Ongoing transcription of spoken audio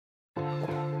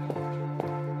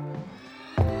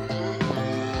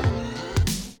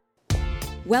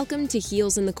Welcome to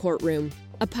Heels in the Courtroom,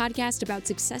 a podcast about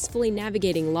successfully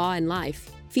navigating law and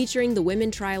life, featuring the women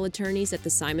trial attorneys at the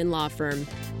Simon Law Firm.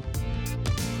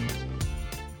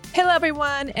 Hello,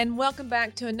 everyone, and welcome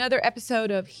back to another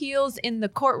episode of Heels in the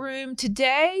Courtroom.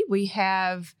 Today, we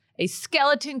have a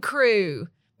skeleton crew,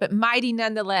 but mighty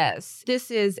nonetheless. This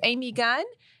is Amy Gunn,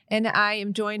 and I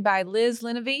am joined by Liz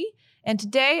Linovey. And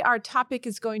today, our topic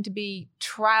is going to be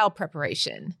trial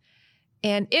preparation.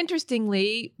 And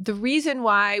interestingly, the reason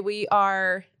why we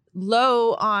are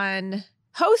low on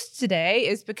hosts today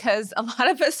is because a lot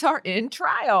of us are in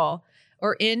trial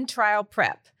or in trial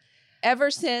prep.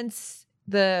 Ever since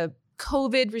the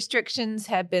COVID restrictions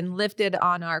have been lifted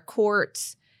on our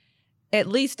courts, at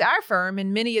least our firm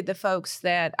and many of the folks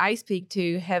that I speak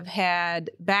to have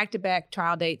had back-to-back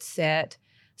trial dates set,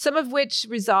 some of which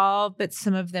resolve, but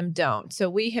some of them don't.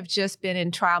 So we have just been in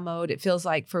trial mode, it feels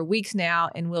like, for weeks now,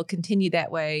 and we'll continue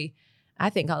that way, I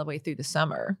think, all the way through the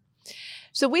summer.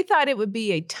 So we thought it would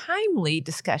be a timely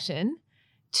discussion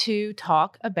to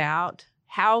talk about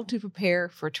how to prepare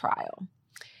for trial.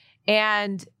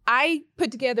 And I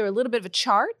put together a little bit of a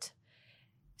chart,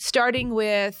 starting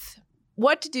with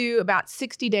what to do about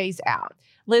 60 days out.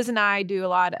 Liz and I do a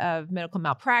lot of medical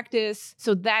malpractice,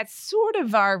 so that's sort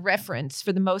of our reference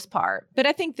for the most part. But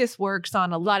I think this works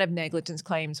on a lot of negligence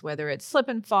claims, whether it's slip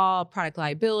and fall, product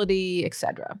liability,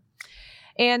 etc.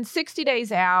 And 60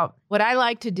 days out, what I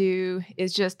like to do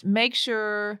is just make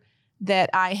sure that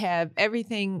I have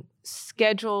everything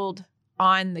scheduled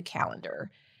on the calendar.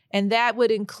 And that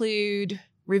would include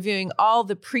reviewing all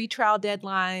the pretrial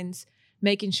deadlines,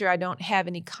 making sure I don't have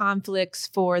any conflicts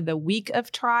for the week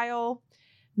of trial,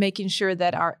 making sure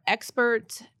that our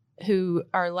experts who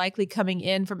are likely coming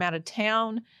in from out of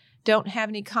town don't have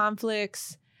any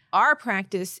conflicts. Our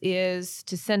practice is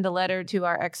to send a letter to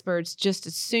our experts just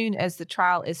as soon as the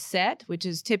trial is set, which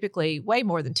is typically way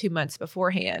more than 2 months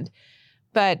beforehand.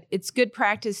 But it's good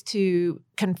practice to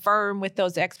confirm with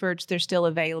those experts they're still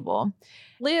available.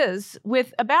 Liz,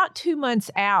 with about 2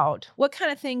 months out, what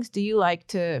kind of things do you like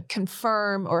to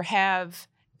confirm or have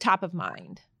top of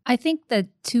mind? I think that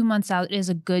 2 months out is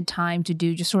a good time to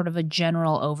do just sort of a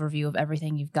general overview of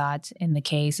everything you've got in the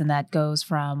case. And that goes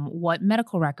from what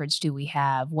medical records do we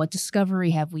have? What discovery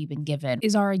have we been given?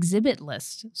 Is our exhibit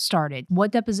list started?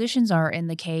 What depositions are in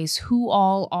the case? Who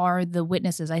all are the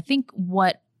witnesses? I think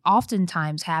what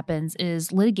oftentimes happens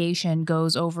is litigation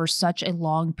goes over such a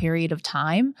long period of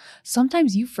time.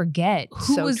 Sometimes you forget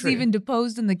who was even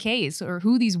deposed in the case or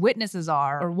who these witnesses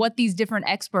are or what these different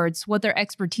experts, what their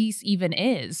expertise even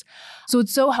is. So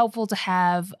it's so helpful to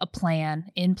have a plan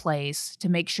in place to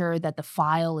make sure that the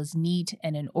file is neat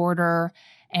and in order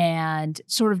and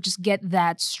sort of just get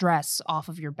that stress off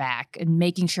of your back and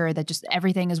making sure that just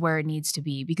everything is where it needs to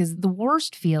be. Because the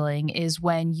worst feeling is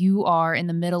when you are in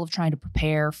the middle of trying to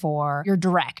prepare for your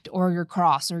direct or your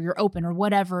cross or your open or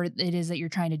whatever it is that you're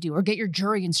trying to do, or get your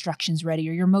jury instructions ready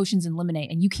or your motions in limine,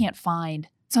 and you can't find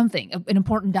something, an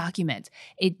important document.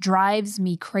 It drives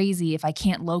me crazy if I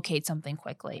can't locate something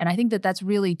quickly. And I think that that's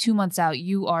really 2 months out.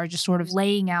 You are just sort of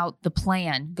laying out the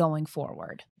plan going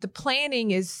forward. The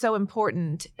planning is so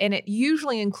important, and it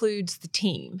usually includes the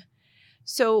team.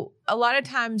 So a lot of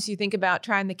times you think about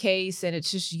trying the case and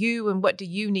it's just you and what do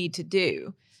you need to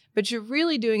do. But you're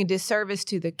really doing a disservice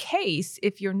to the case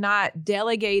if you're not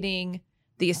delegating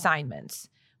the assignments,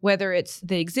 whether it's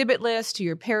the exhibit list to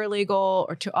your paralegal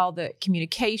or to all the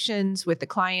communications with the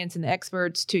clients and the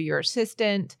experts to your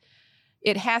assistant.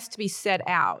 It has to be set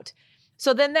out.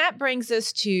 So then that brings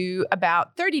us to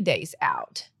about 30 days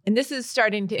out. And this is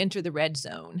starting to enter the red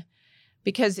zone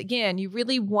because, again, you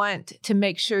really want to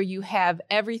make sure you have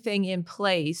everything in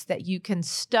place that you can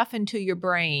stuff into your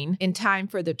brain in time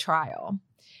for the trial.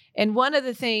 And one of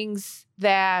the things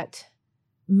that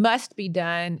must be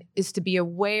done is to be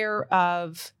aware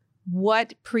of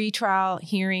what pretrial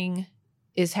hearing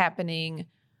is happening,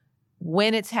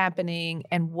 when it's happening,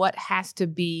 and what has to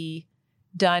be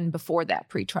done before that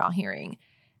pretrial hearing.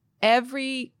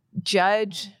 Every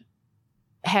judge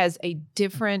has a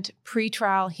different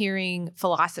pretrial hearing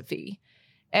philosophy.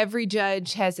 Every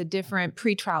judge has a different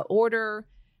pretrial order.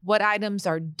 What items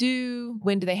are due?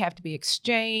 When do they have to be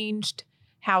exchanged?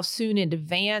 How soon in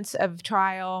advance of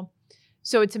trial?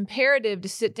 So it's imperative to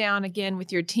sit down again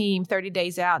with your team 30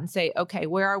 days out and say, okay,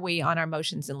 where are we on our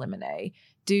motions in limine?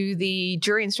 Do the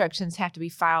jury instructions have to be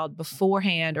filed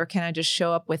beforehand, or can I just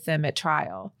show up with them at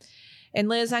trial? And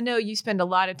Liz, I know you spend a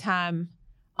lot of time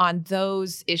on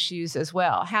those issues as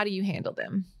well. How do you handle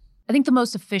them? I think the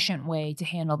most efficient way to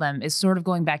handle them is sort of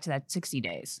going back to that 60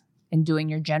 days. and doing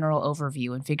your general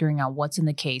overview and figuring out what's in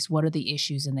the case, what are the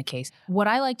issues in the case. What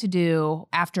I like to do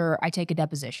after I take a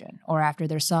deposition or after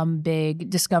there's some big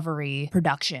discovery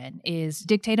production is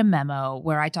dictate a memo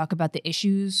where I talk about the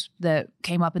issues that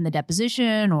came up in the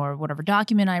deposition or whatever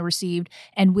document I received.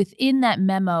 And within that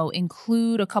memo,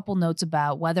 include a couple notes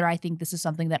about whether I think this is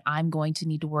something that I'm going to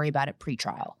need to worry about at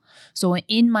pretrial. So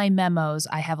in my memos,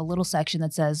 I have a little section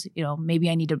that says, maybe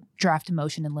I need to draft a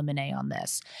motion in limine on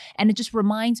this. And it just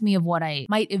reminds me of what I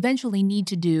might eventually need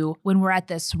to do when we're at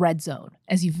this red zone,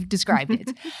 as you've described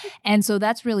it. And so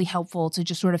that's really helpful to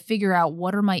just sort of figure out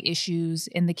what are my issues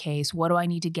in the case? What do I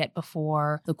need to get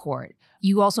before the court?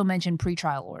 You also mentioned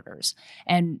pretrial orders.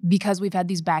 And because we've had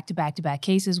these back-to-back-to-back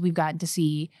cases, we've gotten to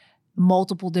see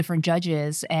multiple different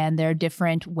judges and their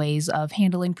different ways of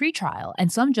handling pretrial.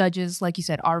 And some judges, like you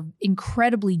said, are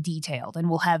incredibly detailed and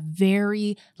will have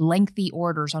very lengthy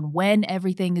orders on when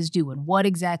everything is due and what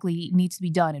exactly needs to be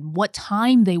done and what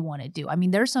time they want to do. I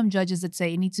mean, there are some judges that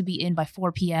say it needs to be in by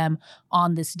 4 p.m.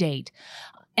 on this date.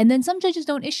 And then some judges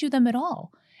don't issue them at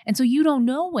all. And so you don't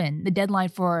know when the deadline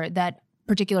for that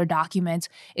particular document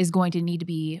is going to need to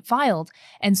be filed.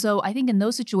 And so I think in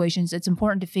those situations, it's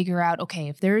important to figure out, okay,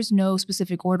 if there's no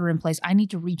specific order in place, I need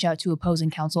to reach out to opposing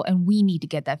counsel and we need to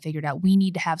get that figured out. We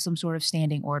need to have some sort of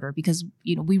standing order because,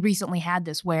 we recently had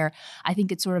this where I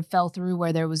think it sort of fell through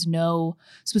where there was no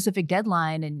specific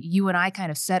deadline and you and I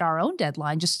kind of set our own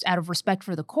deadline just out of respect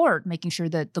for the court, making sure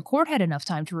that the court had enough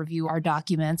time to review our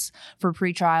documents for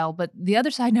pretrial, but the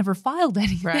other side never filed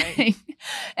anything. Right.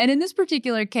 And in this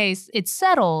particular case, it's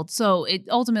settled, so it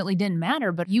ultimately didn't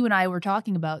matter. But you and I were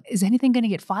talking about, is anything going to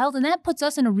get filed? And that puts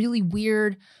us in a really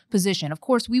weird position. Of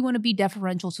course, we want to be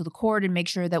deferential to the court and make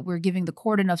sure that we're giving the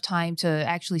court enough time to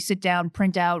actually sit down,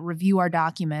 print out, review our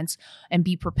documents, and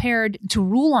be prepared to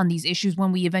rule on these issues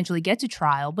when we eventually get to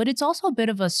trial. But it's also a bit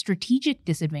of a strategic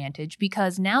disadvantage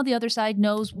because now the other side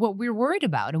knows what we're worried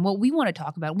about and what we want to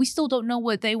talk about. We still don't know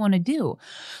what they want to do.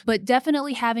 But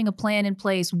definitely having a plan in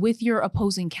place with your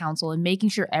opposing counsel and making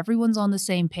sure everyone's on the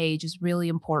same page is really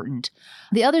important.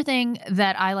 The other thing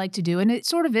that I like to do, and it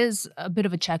sort of is a bit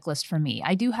of a checklist for me,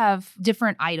 I do have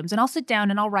different items and I'll sit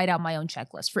down and I'll write out my own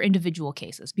checklist for individual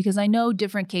cases because I know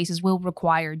different cases will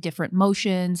require different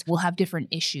motions, will have different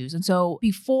issues. And so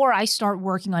before I start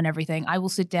working on everything, I will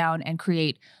sit down and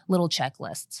create little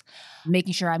checklists,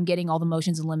 making sure I'm getting all the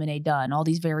motions in limine done, all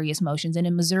these various motions. And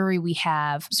in Missouri, we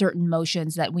have certain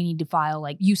motions that we need to file,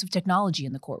 like use of technology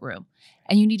in the courtroom.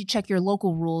 And you need to check your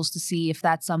local rules to see if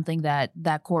that's something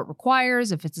that court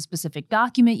requires, if it's a specific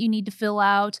document you need to fill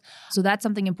out. So that's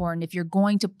something important. If you're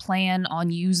going to plan on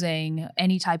using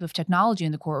any type of technology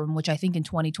in the courtroom, which I think in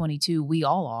 2022 we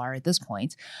all are at this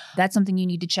point, that's something you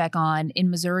need to check on. In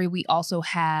Missouri, we also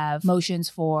have motions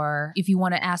for if you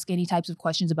want to ask any types of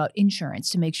questions about insurance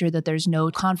to make sure that there's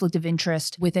no conflict of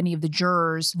interest with any of the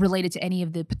jurors related to any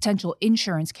of the potential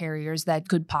insurance carriers that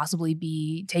could possibly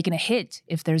be taking a hit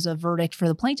if there's a verdict for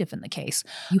the plaintiff in the case.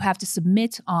 You have to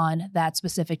submit on that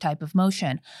specific type of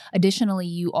motion. Additionally,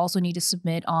 you also need to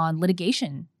submit on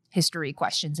litigation history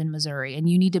questions in Missouri, and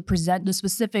you need to present the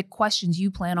specific questions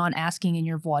you plan on asking in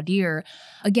your voir dire.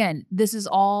 Again, this is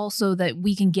all so that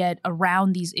we can get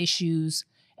around these issues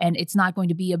and it's not going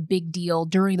to be a big deal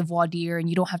during the voir dire, and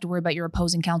you don't have to worry about your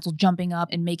opposing counsel jumping up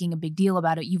and making a big deal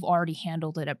about it. You've already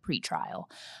handled it at pretrial.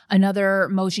 Another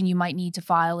motion you might need to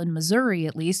file in Missouri,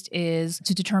 at least, is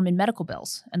to determine medical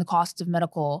bills and the costs of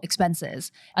medical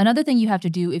expenses. Another thing you have to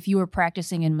do if you are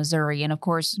practicing in Missouri, and of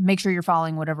course, make sure you're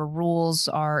following whatever rules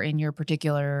are in your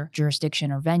particular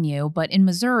jurisdiction or venue, but in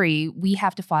Missouri, we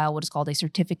have to file what is called a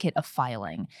certificate of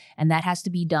filing, and that has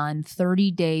to be done 30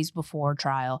 days before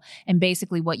trial. And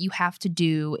basically, what you have to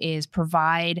do is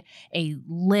provide a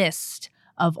list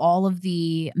of all of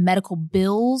the medical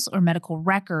bills or medical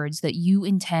records that you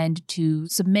intend to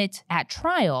submit at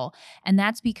trial. And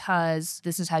that's because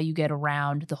this is how you get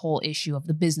around the whole issue of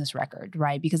the business record,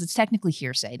 right? Because it's technically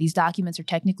hearsay. These documents are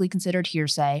technically considered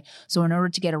hearsay. So in order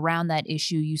to get around that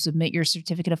issue, you submit your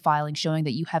certificate of filing showing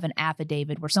that you have an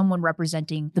affidavit where someone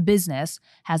representing the business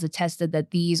has attested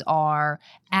that these are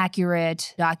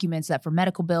accurate documents, that for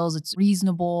medical bills, it's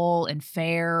reasonable and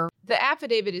fair. The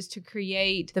affidavit is to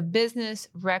create the business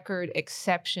record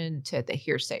exception to the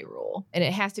hearsay rule. And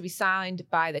it has to be signed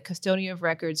by the custodian of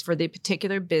records for the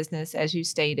particular business, as you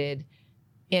stated.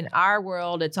 In our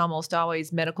world, it's almost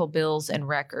always medical bills and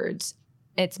records.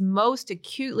 It's most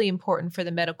acutely important for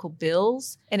the medical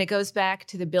bills. And it goes back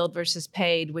to the billed versus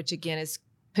paid, which again is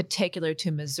particular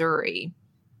to Missouri.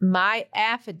 My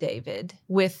affidavit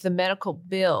with the medical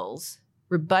bills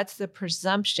rebuts the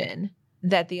presumption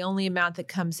that the only amount that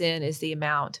comes in is the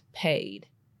amount paid.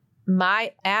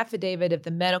 my affidavit of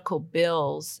the medical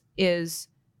bills is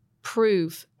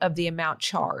proof of the amount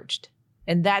charged.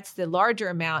 And that's the larger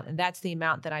amount, and that's the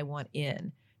amount that I want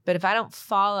in. But if I don't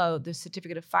follow the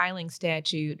certificate of filing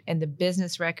statute and the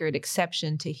business record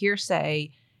exception to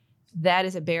hearsay, that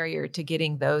is a barrier to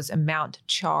getting those amount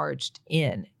charged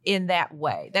in that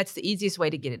way. That's the easiest way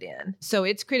to get it in. So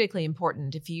it's critically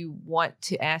important if you want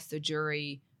to ask the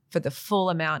jury for the full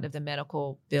amount of the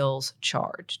medical bills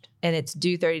charged. And it's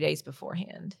due 30 days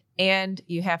beforehand. And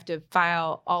you have to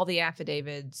file all the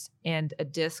affidavits and a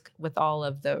disc with all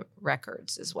of the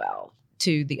records as well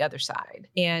to the other side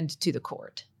and to the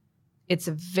court. It's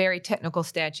a very technical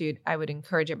statute. I would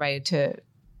encourage everybody to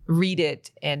read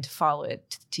it and follow it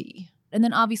to the T. And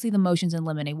then obviously the motions in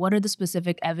limine. What are the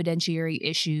specific evidentiary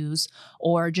issues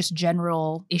or just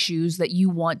general issues that you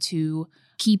want to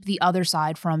keep the other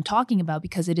side from talking about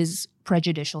because it is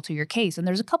prejudicial to your case? And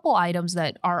there's a couple items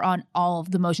that are on all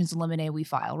of the motions in limine we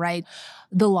file, right?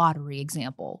 The lottery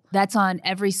example. That's on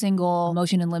every single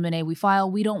motion in limine we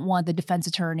file. We don't want the defense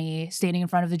attorney standing in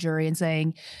front of the jury and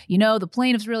saying, the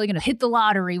plaintiff's really going to hit the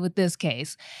lottery with this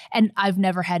case. And I've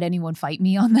never had anyone fight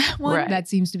me on that one. Right. That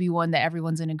seems to be one that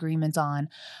everyone's in agreement on.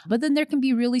 But then there can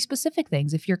be really specific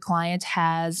things. If your client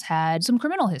has had some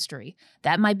criminal history,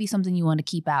 that might be something you want to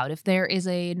keep out. If there is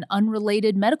an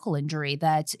unrelated medical injury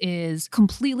that is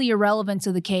completely irrelevant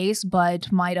to the case,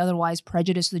 but might otherwise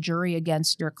prejudice the jury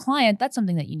against your client, that's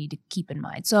something that you need to keep in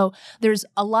mind. So there's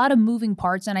a lot of moving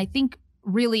parts. And I think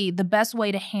really the best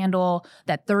way to handle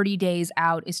that 30 days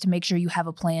out is to make sure you have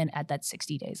a plan at that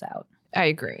 60 days out. I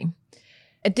agree.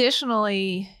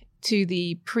 Additionally, to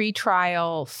the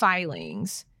pretrial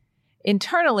filings,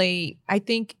 internally, I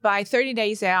think by 30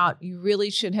 days out, you really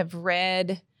should have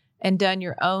read and done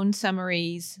your own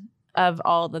summaries of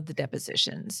all of the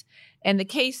depositions. And the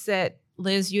case that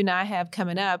Liz, you and I have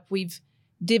coming up, we've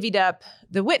divvied up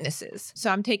the witnesses.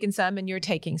 So I'm taking some and you're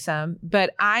taking some,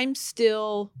 but I'm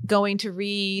still going to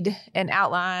read and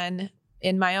outline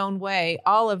in my own way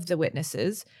all of the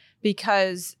witnesses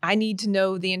because I need to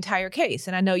know the entire case.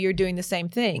 And I know you're doing the same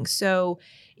thing. So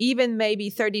even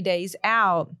maybe 30 days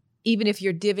out, even if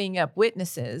you're divvying up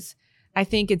witnesses, I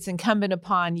think it's incumbent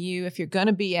upon you, if you're going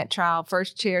to be at trial,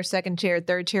 first chair, second chair,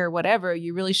 third chair, whatever,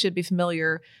 you really should be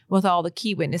familiar with all the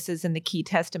key witnesses and the key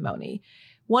testimony.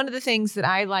 One of the things that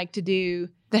I like to do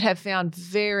that have found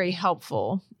very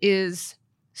helpful is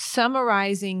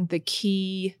summarizing the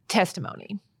key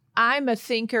testimony. I'm a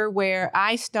thinker where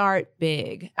I start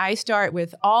big. I start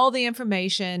with all the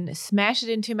information, smash it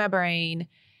into my brain,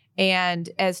 and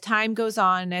as time goes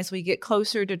on, as we get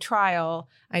closer to trial,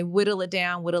 I whittle it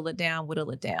down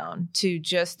to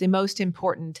just the most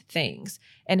important things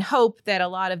and hope that a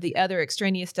lot of the other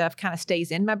extraneous stuff kind of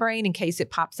stays in my brain in case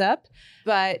it pops up.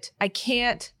 But I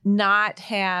can't not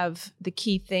have the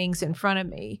key things in front of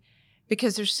me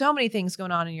because there's so many things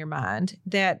going on in your mind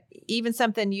that even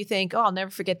something you think, I'll never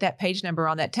forget that page number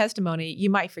on that testimony, you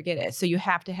might forget it. So you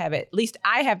have to have it, at least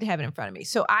I have to have it in front of me.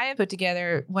 So I have put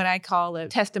together what I call a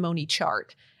testimony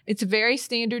chart. It's a very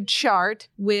standard chart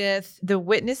with the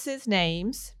witnesses'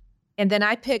 names, and then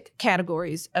I pick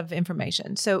categories of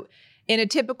information. So in a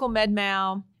typical med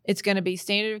mal, it's going to be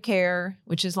standard of care,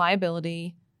 which is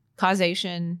liability,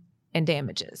 causation, and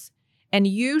damages. And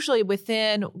usually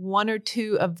within one or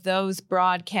two of those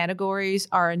broad categories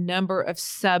are a number of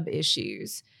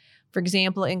sub-issues. For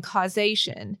example, in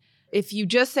causation, if you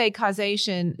just say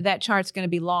causation, that chart's going to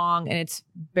be long and it's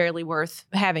barely worth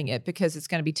having it because it's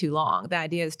going to be too long. The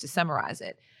idea is to summarize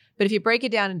it. But if you break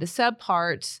it down into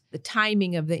subparts, the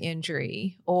timing of the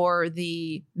injury or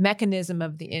the mechanism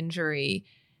of the injury,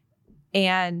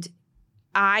 and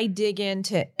I dig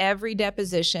into every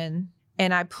deposition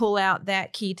and I pull out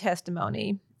that key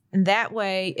testimony. And that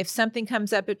way, if something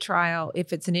comes up at trial,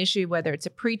 if it's an issue, whether it's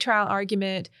a pretrial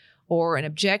argument or an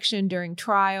objection during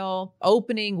trial,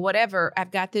 opening, whatever,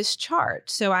 I've got this chart.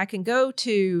 So I can go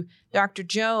to Dr.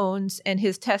 Jones and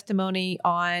his testimony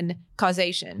on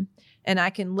causation. And I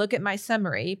can look at my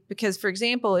summary because, for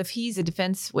example, if he's a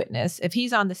defense witness, if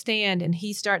he's on the stand and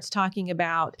he starts talking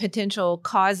about potential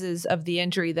causes of the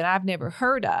injury that I've never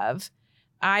heard of,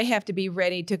 I have to be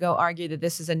ready to go argue that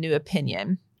this is a new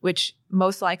opinion, which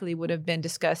most likely would have been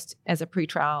discussed as a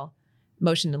pretrial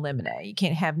motion to eliminate. You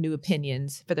can't have new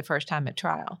opinions for the first time at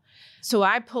trial. So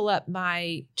I pull up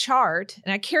my chart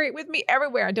and I carry it with me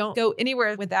everywhere. I don't go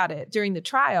anywhere without it during the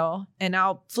trial, and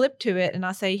I'll flip to it and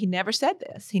I'll say, he never said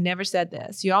this. He never said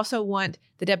this. You also want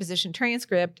the deposition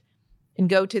transcript and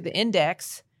go to the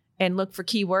index and look for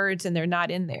keywords, and they're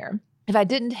not in there. If I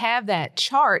didn't have that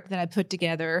chart that I put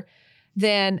together,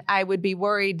 then I would be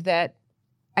worried that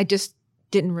I just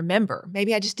didn't remember.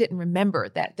 Maybe I just didn't remember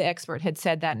that the expert had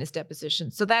said that in his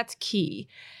deposition. So that's key.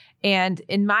 And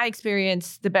in my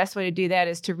experience, the best way to do that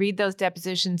is to read those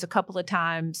depositions a couple of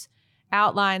times,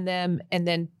 outline them, and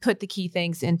then put the key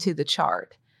things into the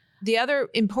chart. The other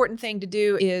important thing to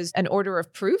do is an order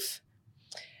of proof.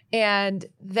 And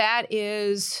that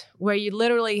is where you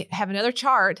literally have another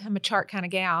chart. I'm a chart kind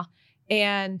of gal.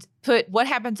 And put what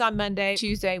happens on Monday,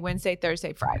 Tuesday, Wednesday,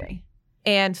 Thursday, Friday.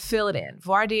 And fill it in.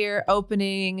 Voir dire,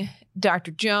 opening,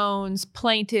 Dr. Jones,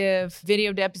 plaintiff,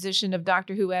 video deposition of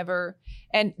Dr. whoever.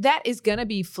 And that is going to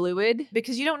be fluid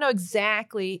because you don't know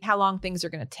exactly how long things are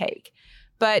going to take.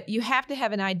 But you have to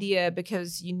have an idea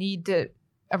because you need to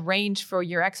arrange for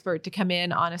your expert to come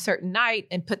in on a certain night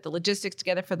and put the logistics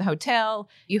together for the hotel.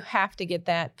 You have to get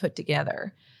that put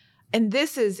together. And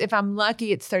this is, if I'm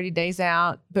lucky, it's 30 days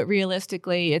out, but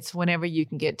realistically, it's whenever you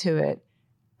can get to it.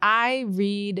 I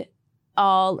read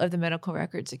all of the medical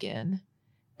records again.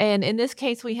 And in this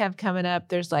case we have coming up,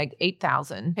 there's like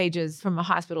 8,000 pages from a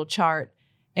hospital chart.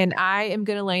 And I am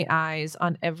going to lay eyes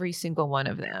on every single one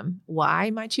of them. Why,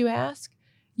 might you ask?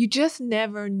 You just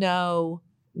never know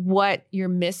what you're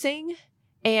missing.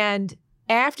 And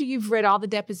after you've read all the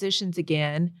depositions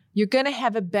again, you're going to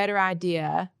have a better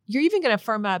idea. You're even going to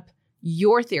firm up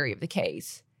your theory of the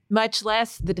case, much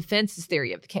less the defense's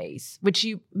theory of the case, which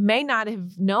you may not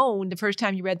have known the first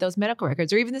time you read those medical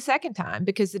records or even the second time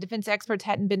because the defense experts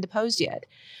hadn't been deposed yet.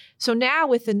 So now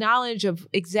with the knowledge of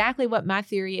exactly what my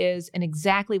theory is and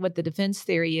exactly what the defense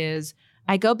theory is,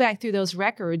 I go back through those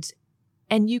records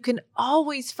and you can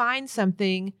always find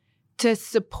something to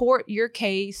support your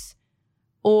case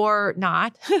or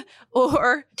not,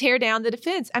 or tear down the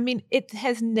defense. I mean, it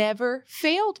has never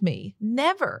failed me,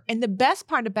 never. And the best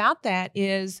part about that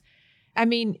is, I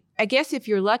mean, I guess if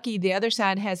you're lucky, the other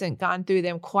side hasn't gone through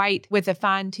them quite with a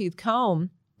fine-tooth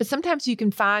comb, but sometimes you can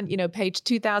find, page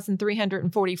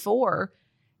 2,344,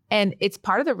 and it's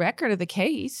part of the record of the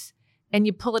case, and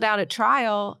you pull it out at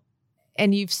trial,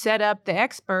 and you've set up the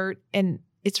expert, and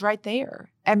it's right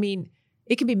there. I mean,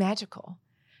 it can be magical.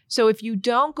 So if you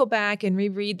don't go back and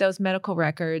reread those medical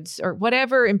records or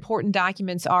whatever important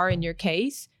documents are in your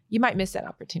case, you might miss that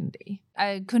opportunity.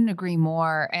 I couldn't agree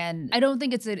more. And I don't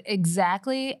think it's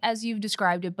exactly as you've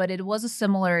described it, but it was a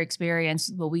similar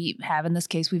experience. What we have in this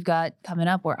case we've got coming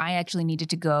up where I actually needed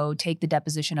to go take the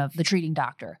deposition of the treating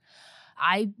doctor.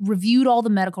 I reviewed all the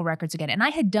medical records again, and I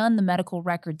had done the medical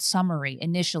record summary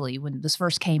initially when this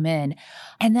first came in.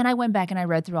 And then I went back and I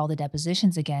read through all the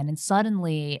depositions again, and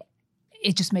suddenly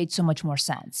it just made so much more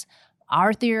sense.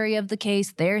 Our theory of the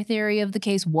case, their theory of the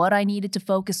case, what I needed to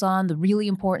focus on, the really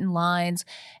important lines.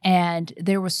 And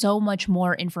there was so much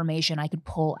more information I could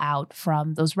pull out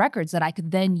from those records that I could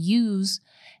then use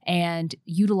and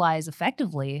utilize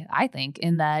effectively, I think,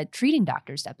 in that treating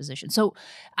doctor's deposition. So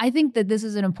I think that this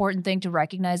is an important thing to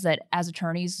recognize that as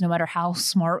attorneys, no matter how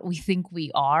smart we think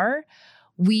we are,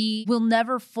 we will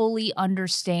never fully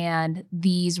understand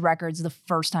these records the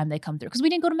first time they come through because we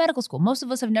didn't go to medical school. Most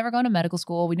of us have never gone to medical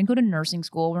school. We didn't go to nursing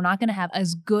school. We're not going to have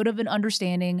as good of an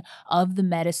understanding of the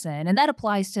medicine. And that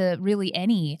applies to really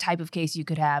any type of case you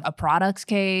could have. A products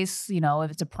case,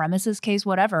 if it's a premises case,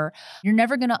 whatever. You're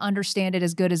never going to understand it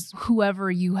as good as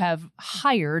whoever you have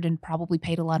hired and probably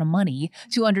paid a lot of money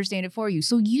to understand it for you.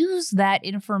 So use that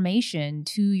information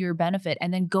to your benefit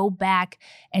and then go back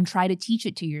and try to teach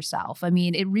it to yourself. I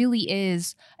mean, it really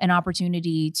is an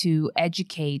opportunity to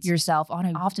educate yourself on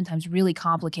oftentimes really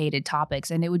complicated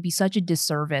topics. And it would be such a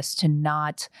disservice to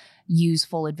not use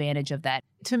full advantage of that.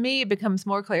 To me, it becomes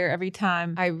more clear every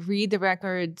time I read the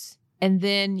records and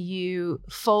then you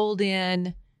fold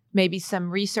in maybe some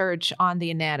research on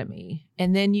the anatomy,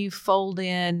 and then you fold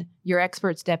in your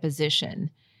expert's deposition,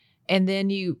 and then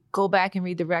you go back and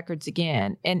read the records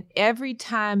again. And every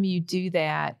time you do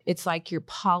that, it's like you're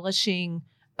polishing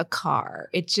a car.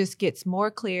 It just gets more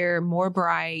clear, more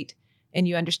bright, and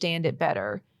you understand it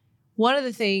better. One of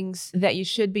the things that you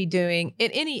should be doing in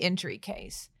any injury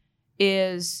case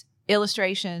is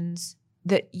illustrations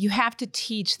that you have to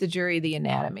teach the jury the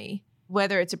anatomy,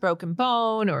 whether it's a broken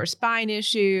bone or a spine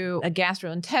issue, a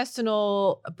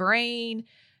gastrointestinal, a brain.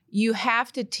 You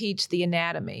have to teach the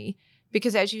anatomy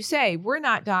because, as you say, we're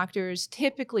not doctors.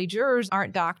 Typically, jurors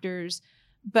aren't doctors,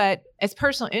 but as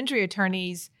personal injury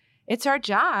attorneys, it's our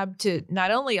job to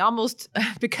not only almost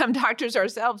become doctors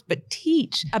ourselves, but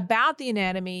teach about the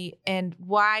anatomy and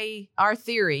why our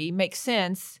theory makes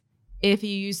sense if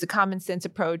you use the common sense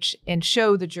approach and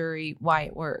show the jury why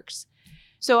it works.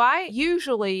 So I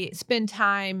usually spend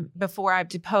time before I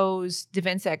depose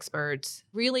defense experts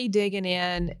really digging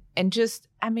in and just,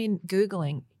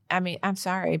 Googling. I mean, I'm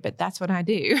sorry, but that's what I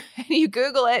do. And you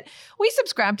Google it. We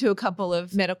subscribe to a couple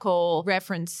of medical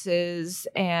references,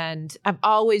 and I've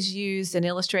always used an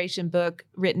illustration book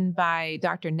written by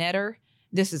Dr. Netter.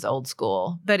 This is old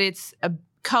school, but it's a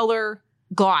color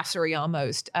glossary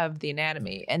almost of the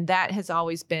anatomy. And that has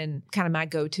always been kind of my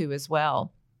go-to as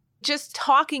well. Just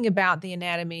talking about the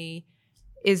anatomy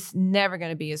is never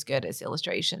going to be as good as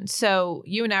illustrations. So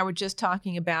you and I were just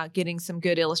talking about getting some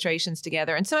good illustrations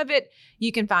together. And some of it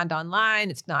you can find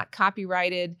online. It's not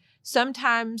copyrighted.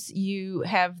 Sometimes you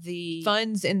have the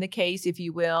funds in the case, if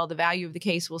you will. The value of the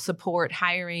case will support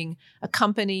hiring a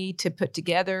company to put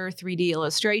together 3D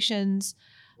illustrations,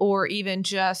 or even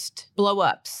just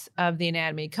blow-ups of the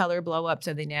anatomy, color blow-ups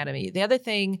of the anatomy. The other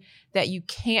thing that you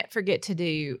can't forget to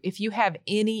do, if you have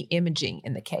any imaging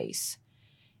in the case,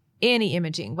 any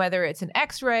imaging, whether it's an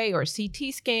X-ray or a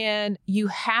CT scan, you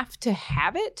have to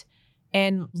have it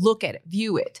and look at it,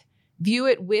 view it. View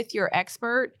it with your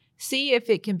expert, see if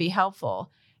it can be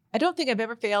helpful. I don't think I've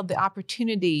ever failed the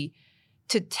opportunity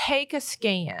to take a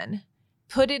scan,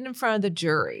 put it in front of the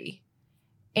jury,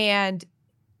 and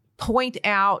point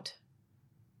out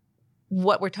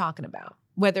what we're talking about,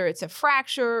 whether it's a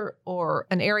fracture or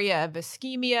an area of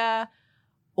ischemia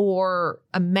or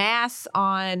a mass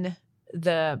on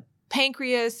the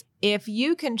pancreas. If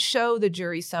you can show the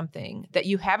jury something that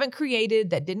you haven't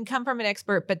created, that didn't come from an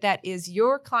expert, but that is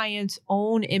your client's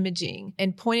own imaging,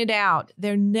 and point it out,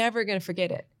 they're never going to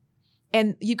forget it.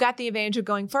 And you got the advantage of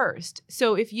going first.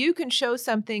 So if you can show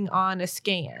something on a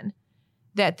scan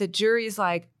that the jury is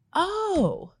like,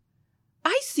 oh,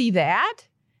 I see that.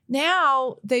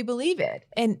 Now they believe it.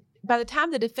 And by the time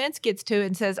the defense gets to it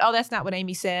and says, oh, that's not what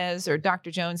Amy says, or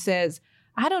Dr. Jones says,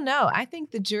 I don't know. I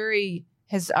think the jury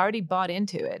has already bought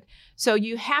into it. So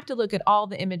you have to look at all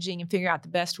the imaging and figure out the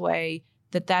best way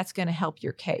that that's going to help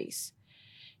your case.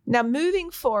 Now,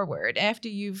 moving forward, after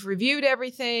you've reviewed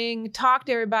everything, talked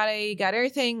to everybody, got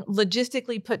everything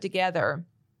logistically put together,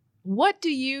 what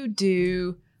do you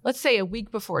do, let's say a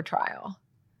week before trial?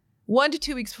 1 to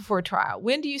 2 weeks before trial.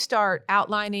 When do you start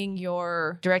outlining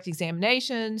your direct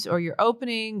examinations or your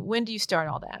opening? When do you start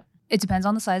all that? It depends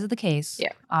on the size of the case.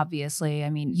 Yeah. Obviously. I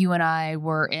mean, you and I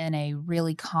were in a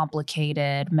really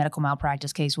complicated medical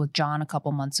malpractice case with John a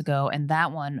couple months ago. And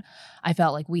that one, I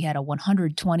felt like we had a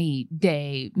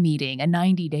 120-day meeting, a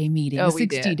 90-day meeting, a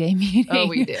 60-day meeting. Oh,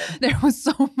 we did. There was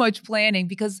so much planning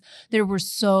because there were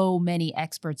so many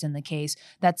experts in the case.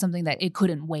 That's something that it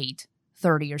couldn't wait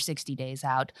 30 or 60 days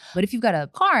out. But if you've got a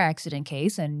car accident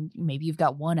case and maybe you've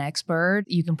got one expert,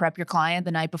 you can prep your client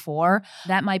the night before.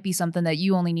 That might be something that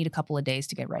you only need a couple of days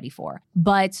to get ready for.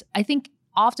 But I think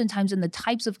oftentimes in the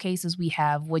types of cases we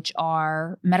have, which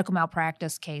are medical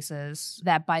malpractice cases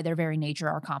that by their very nature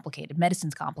are complicated,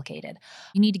 medicine's complicated,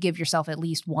 you need to give yourself at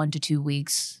least 1 to 2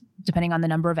 weeks, depending on the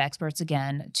number of experts,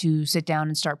 again, to sit down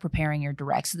and start preparing your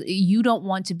directs. You don't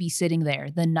want to be sitting there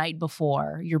the night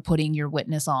before you're putting your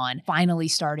witness on, finally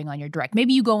starting on your direct.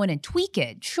 Maybe you go in and tweak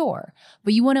it, sure,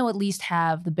 but you want to at least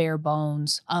have the bare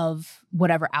bones of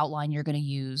whatever outline you're going to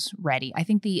use ready. I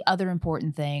think the other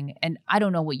important thing, and I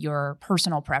don't know what your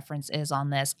personal preference is on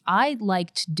this, I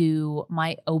like to do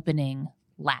my opening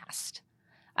last.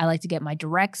 I like to get my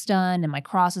directs done and my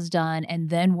crosses done and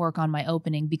then work on my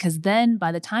opening, because then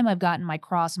by the time I've gotten my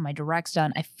cross and my directs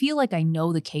done, I feel like I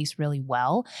know the case really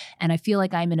well. And I feel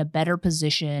like I'm in a better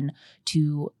position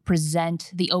to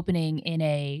present the opening in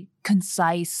a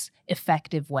concise,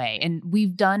 effective way. And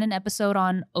we've done an episode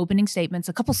on opening statements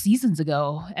a couple seasons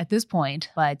ago at this point.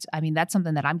 But I mean, that's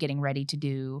something that I'm getting ready to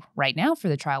do right now for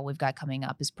the trial we've got coming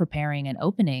up, is preparing an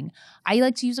opening. I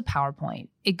like to use a PowerPoint.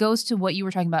 It goes to what you were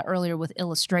talking about earlier with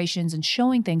illustrations and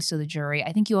showing things to the jury.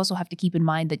 I think you also have to keep in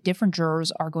mind that different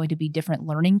jurors are going to be different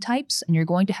learning types, and you're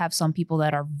going to have some people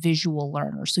that are visual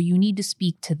learners. So you need to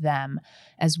speak to them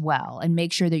as well and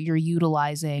make sure that you're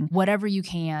utilizing whatever you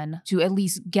can to at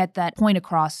least get that point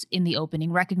across in the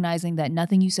opening, recognizing that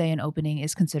nothing you say in opening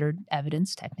is considered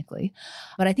evidence technically.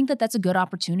 But I think that that's a good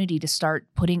opportunity to start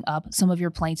putting up some of your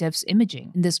plaintiff's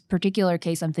imaging. In this particular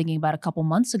case I'm thinking about a couple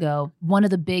months ago, one of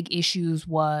the big issues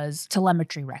was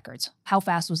telemetry records. How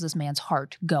fast was this man's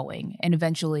heart going? And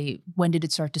eventually, when did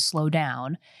it start to slow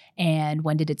down? And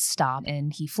when did it stop?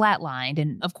 And he flatlined.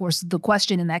 And of course, the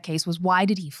question in that case was, why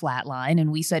did he flatline?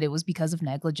 And we said it was because of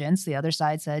negligence. The other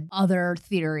side said other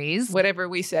theories. Whatever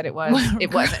we said it was,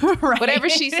 it wasn't. Right. Whatever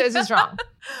she says is wrong.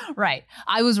 Right.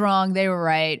 I was wrong. They were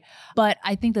right. But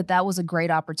I think that that was a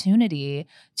great opportunity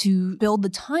to build the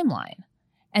timeline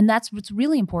And that's what's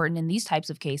really important in these types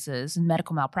of cases, in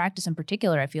medical malpractice in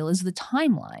particular, I feel, is the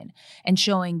timeline and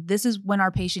showing this is when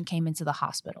our patient came into the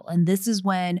hospital, and this is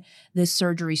when this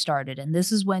surgery started, and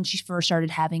this is when she first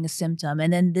started having a symptom,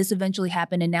 and then this eventually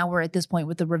happened, and now we're at this point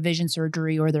with the revision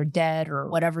surgery, or they're dead, or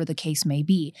whatever the case may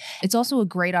be. It's also a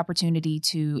great opportunity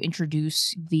to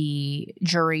introduce the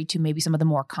jury to maybe some of the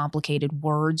more complicated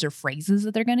words or phrases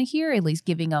that they're going to hear, at least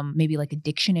giving them maybe like a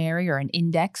dictionary or an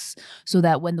index, so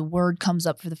that when the word comes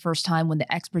up for the first time, when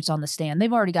the expert's on the stand,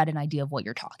 they've already got an idea of what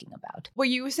you're talking about. Well,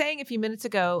 you were saying a few minutes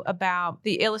ago about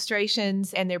the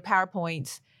illustrations and their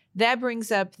PowerPoints. That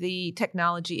brings up the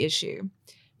technology issue,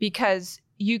 because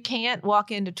you can't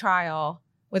walk into trial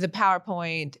with a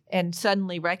PowerPoint and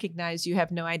suddenly recognize you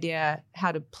have no idea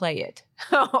how to play it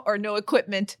or no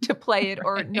equipment to play it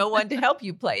or no one to help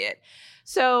you play it.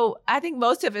 So I think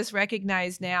most of us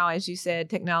recognize now, as you said,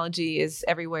 technology is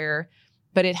everywhere,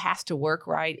 but it has to work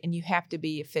right and you have to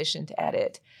be efficient at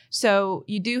it. So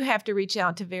you do have to reach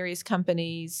out to various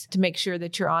companies to make sure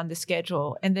that you're on the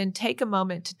schedule, and then take a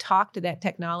moment to talk to that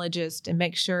technologist and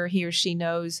make sure he or she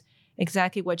knows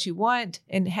exactly what you want,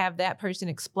 and have that person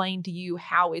explain to you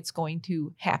how it's going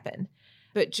to happen.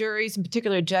 But juries, in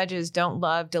particular judges, don't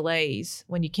love delays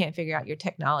when you can't figure out your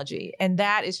technology. And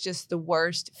that is just the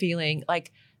worst feeling,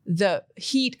 like the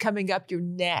heat coming up your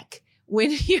neck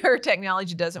when your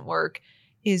technology doesn't work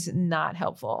is not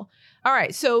helpful. All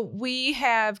right, so we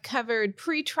have covered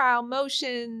pretrial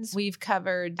motions. We've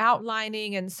covered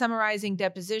outlining and summarizing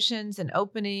depositions and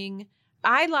opening.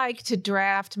 I like to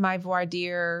draft my voir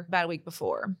dire about a week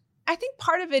before. I think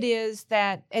part of it is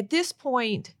that at this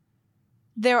point,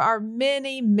 there are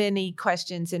many, many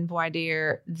questions in voir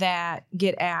dire that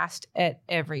get asked at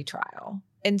every trial.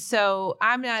 And so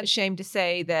I'm not ashamed to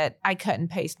say that I cut and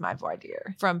paste my voir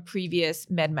dire from previous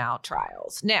med-mal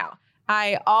trials. Now,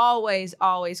 I always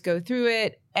go through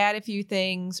it, add a few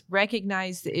things,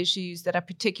 recognize the issues that are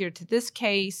particular to this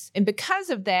case. And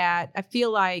because of that, I feel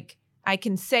like I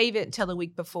can save it until the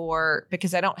week before,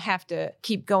 because I don't have to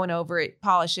keep going over it,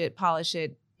 polish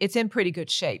it. It's in pretty good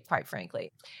shape, quite frankly.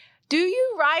 Do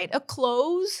you write a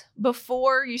close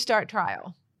before you start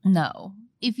trial? No.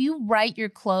 If you write your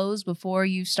close before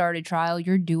you started trial,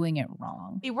 you're doing it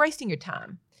wrong. You're wasting your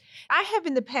time. I have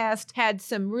in the past had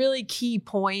some really key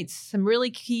points, some really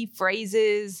key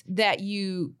phrases that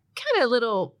you kind of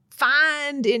little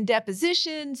find in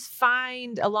depositions,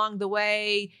 find along the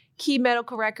way, key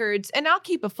medical records, and I'll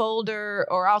keep a folder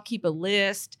or I'll keep a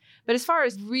list. But as far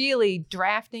as really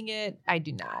drafting it, I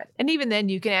do not. And even then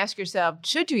you can ask yourself,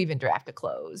 should you even draft a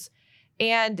close?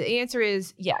 And the answer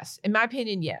is yes. In my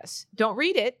opinion, yes. Don't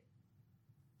read it.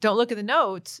 Don't look at the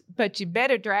notes, but you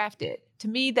better draft it. To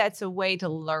me, that's a way to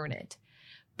learn it.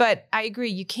 But I agree,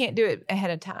 you can't do it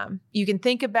ahead of time. You can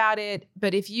think about it,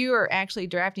 but if you are actually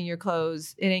drafting your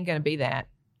close, it ain't going to be that.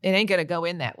 It ain't going to go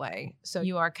in that way. So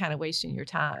you are kind of wasting your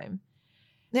time.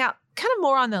 Now, kind of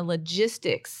more on the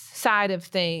logistics side of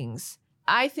things,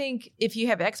 I think if you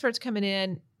have experts coming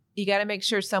in, you got to make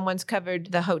sure someone's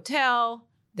covered the hotel,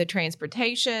 the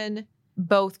transportation,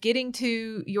 both getting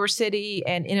to your city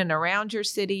and in and around your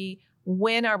city.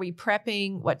 When are we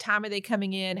prepping? What time are they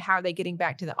coming in? How are they getting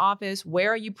back to the office?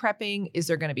 Where are you prepping? Is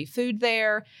there going to be food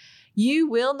there? You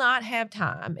will not have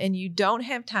time, and you don't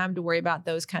have time to worry about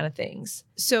those kind of things.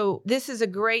 So this is a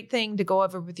great thing to go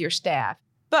over with your staff.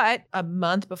 But a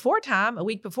month before time, a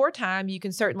week before time, you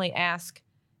can certainly ask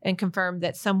and confirm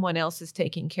that someone else is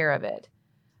taking care of it.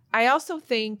 I also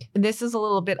think, and this is a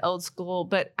little bit old school,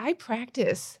 but I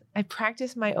practice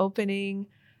my opening.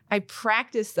 I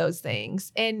practice those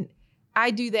things. And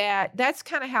I do that. That's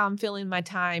kind of how I'm filling my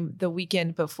time the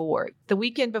weekend before. The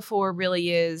weekend before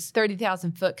really is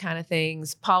 30,000 foot kind of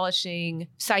things, polishing,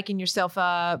 psyching yourself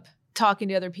up, talking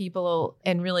to other people,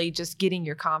 and really just getting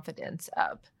your confidence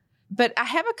up. But I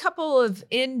have a couple of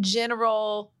in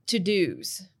general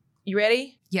to-dos. You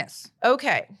ready? Yes.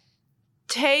 Okay.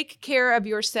 Take care of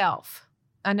yourself.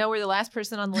 I know we're the last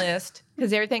person on the list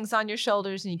because everything's on your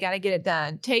shoulders and you got to get it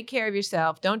done. Take care of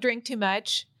yourself. Don't drink too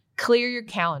much. Clear your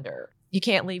calendar. You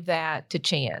can't leave that to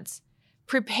chance.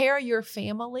 Prepare your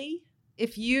family.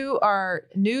 If you are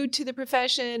new to the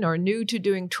profession or new to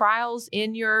doing trials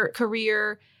in your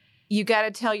career, you got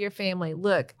to tell your family,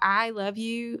 look, I love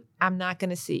you. I'm not going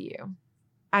to see you.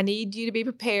 I need you to be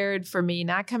prepared for me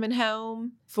not coming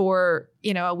home for,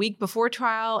 a week before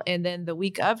trial and then the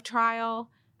week of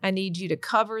trial. I need you to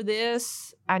cover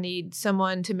this. I need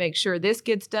someone to make sure this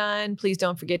gets done. Please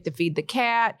don't forget to feed the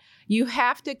cat. You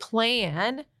have to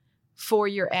plan for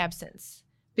your absence,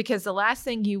 because the last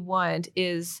thing you want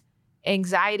is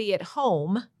anxiety at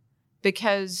home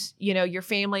because, your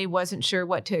family wasn't sure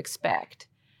what to expect.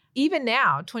 even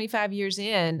now, 25 years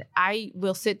in, I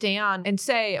will sit down and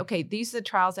say, okay, these are the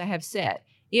trials I have set.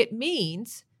 It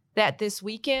means that this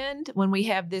weekend, when we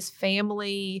have this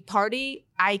family party,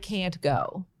 I can't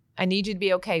go. I need you to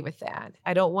be okay with that.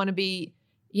 I don't want to be,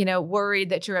 worried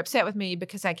that you're upset with me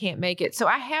because I can't make it. So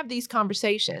I have these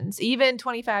conversations, even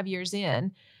 25 years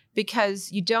in,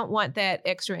 because you don't want that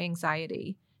extra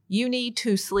anxiety. You need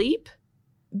to sleep.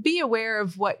 Be aware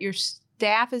of what your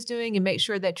staff is doing and make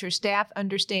sure that your staff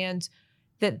understands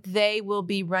that they will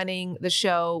be running the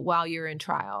show while you're in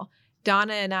trial.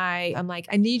 Donna and I'm like,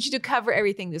 I need you to cover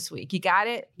everything this week. You got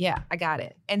it? Yeah, I got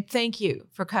it. And thank you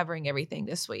for covering everything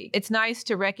this week. It's nice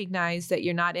to recognize that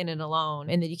you're not in it alone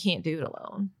and that you can't do it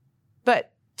alone.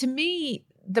 But to me,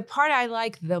 the part I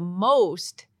like the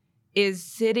most is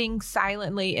sitting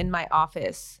silently in my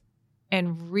office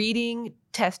and reading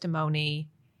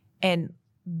testimony and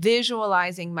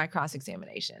visualizing my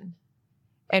cross-examination.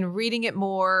 And reading it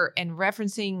more and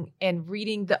referencing and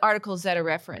reading the articles that are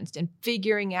referenced and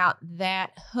figuring out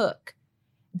that hook.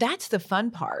 That's the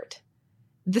fun part.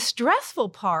 The stressful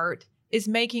part is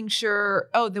making sure,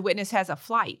 the witness has a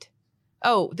flight.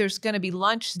 There's going to be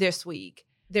lunch this week.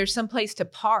 There's some place to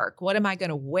park. What am I going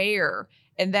to wear?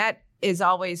 And that is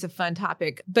always a fun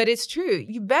topic. But it's true.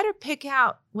 You better pick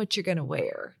out what you're going to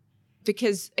wear.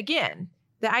 Because again,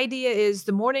 the idea is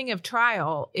the morning of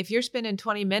trial, if you're spending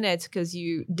 20 minutes because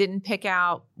you didn't pick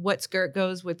out what skirt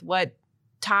goes with what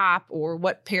top or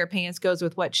what pair of pants goes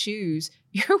with what shoes,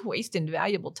 you're wasting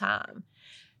valuable time.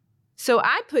 So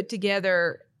I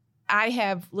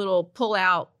have little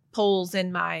pull-out poles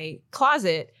in my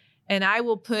closet, and I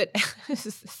will put, this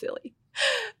is silly,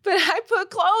 but I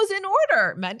put clothes in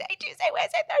order. Monday, Tuesday,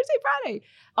 Wednesday, Thursday, Friday.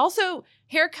 Also,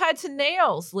 haircuts and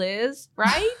nails, Liz,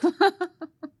 right?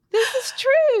 This is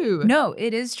true. No,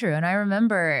 it is true. And I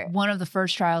remember one of the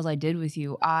first trials I did with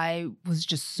you, I was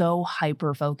just so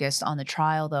hyper-focused on the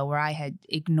trial, though, where I had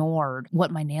ignored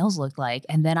what my nails looked like.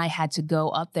 And then I had to go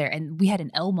up there, and we had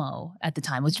an Elmo at the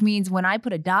time, which means when I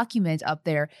put a document up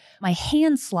there, my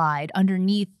hands slide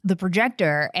underneath the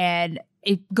projector and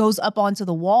it goes up onto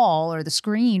the wall or the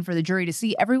screen for the jury to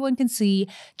see. Everyone can see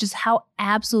just how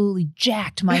absolutely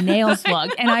jacked my nails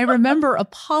look. And I remember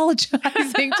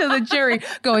apologizing to the jury,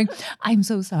 going, I'm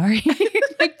so sorry,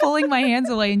 like pulling my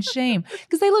hands away in shame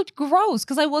because they looked gross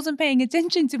because I wasn't paying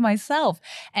attention to myself.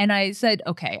 And I said,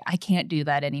 okay, I can't do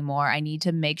that anymore. I need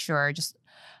to make sure just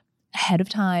ahead of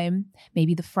time,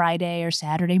 maybe the Friday or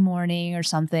Saturday morning or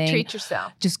something. Treat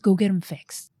yourself. Just go get them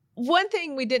fixed. One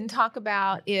thing we didn't talk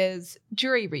about is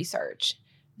jury research.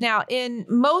 Now, in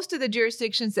most of the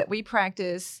jurisdictions that we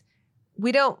practice,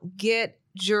 we don't get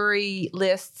jury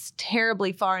lists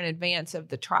terribly far in advance of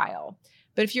the trial.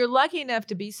 But if you're lucky enough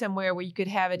to be somewhere where you could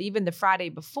have it even the Friday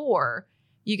before,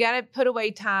 you got to put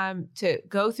away time to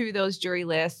go through those jury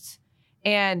lists.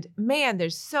 And man,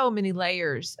 there's so many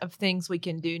layers of things we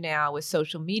can do now with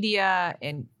social media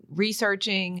and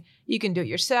researching. You can do it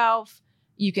yourself.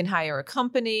 You can hire a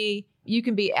company. You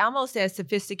can be almost as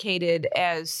sophisticated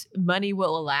as money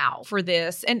will allow for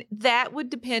this. And that would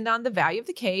depend on the value of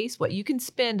the case, what you can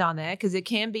spend on that, because it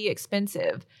can be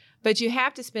expensive. But you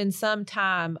have to spend some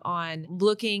time on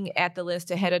looking at the list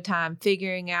ahead of time,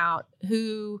 figuring out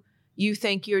who you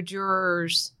think your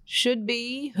jurors should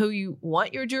be, who you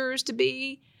want your jurors to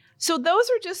be. So those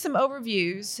are just some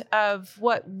overviews of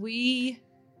what we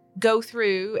go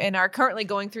through and are currently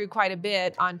going through quite a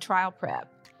bit on trial prep.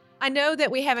 I know that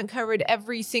we haven't covered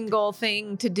every single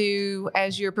thing to do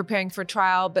as you're preparing for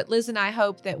trial, but Liz and I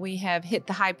hope that we have hit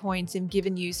the high points and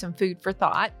given you some food for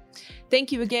thought.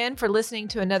 Thank you again for listening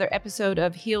to another episode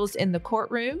of Heels in the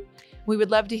Courtroom. We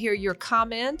would love to hear your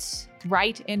comments,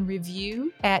 write and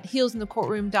review at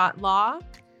heelsinthecourtroom.law.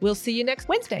 We'll see you next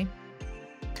Wednesday.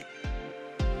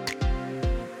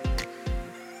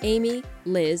 Amy,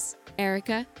 Liz,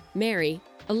 Erica, Mary,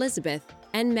 Elizabeth,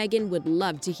 and Megan would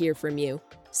love to hear from you.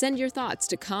 Send your thoughts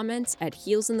to comments at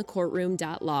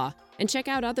heelsinthecourtroom.law and check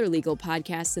out other legal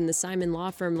podcasts in the Simon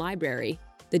Law Firm library.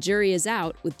 The Jury is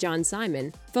Out with John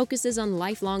Simon focuses on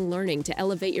lifelong learning to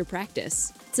elevate your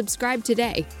practice. Subscribe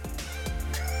today.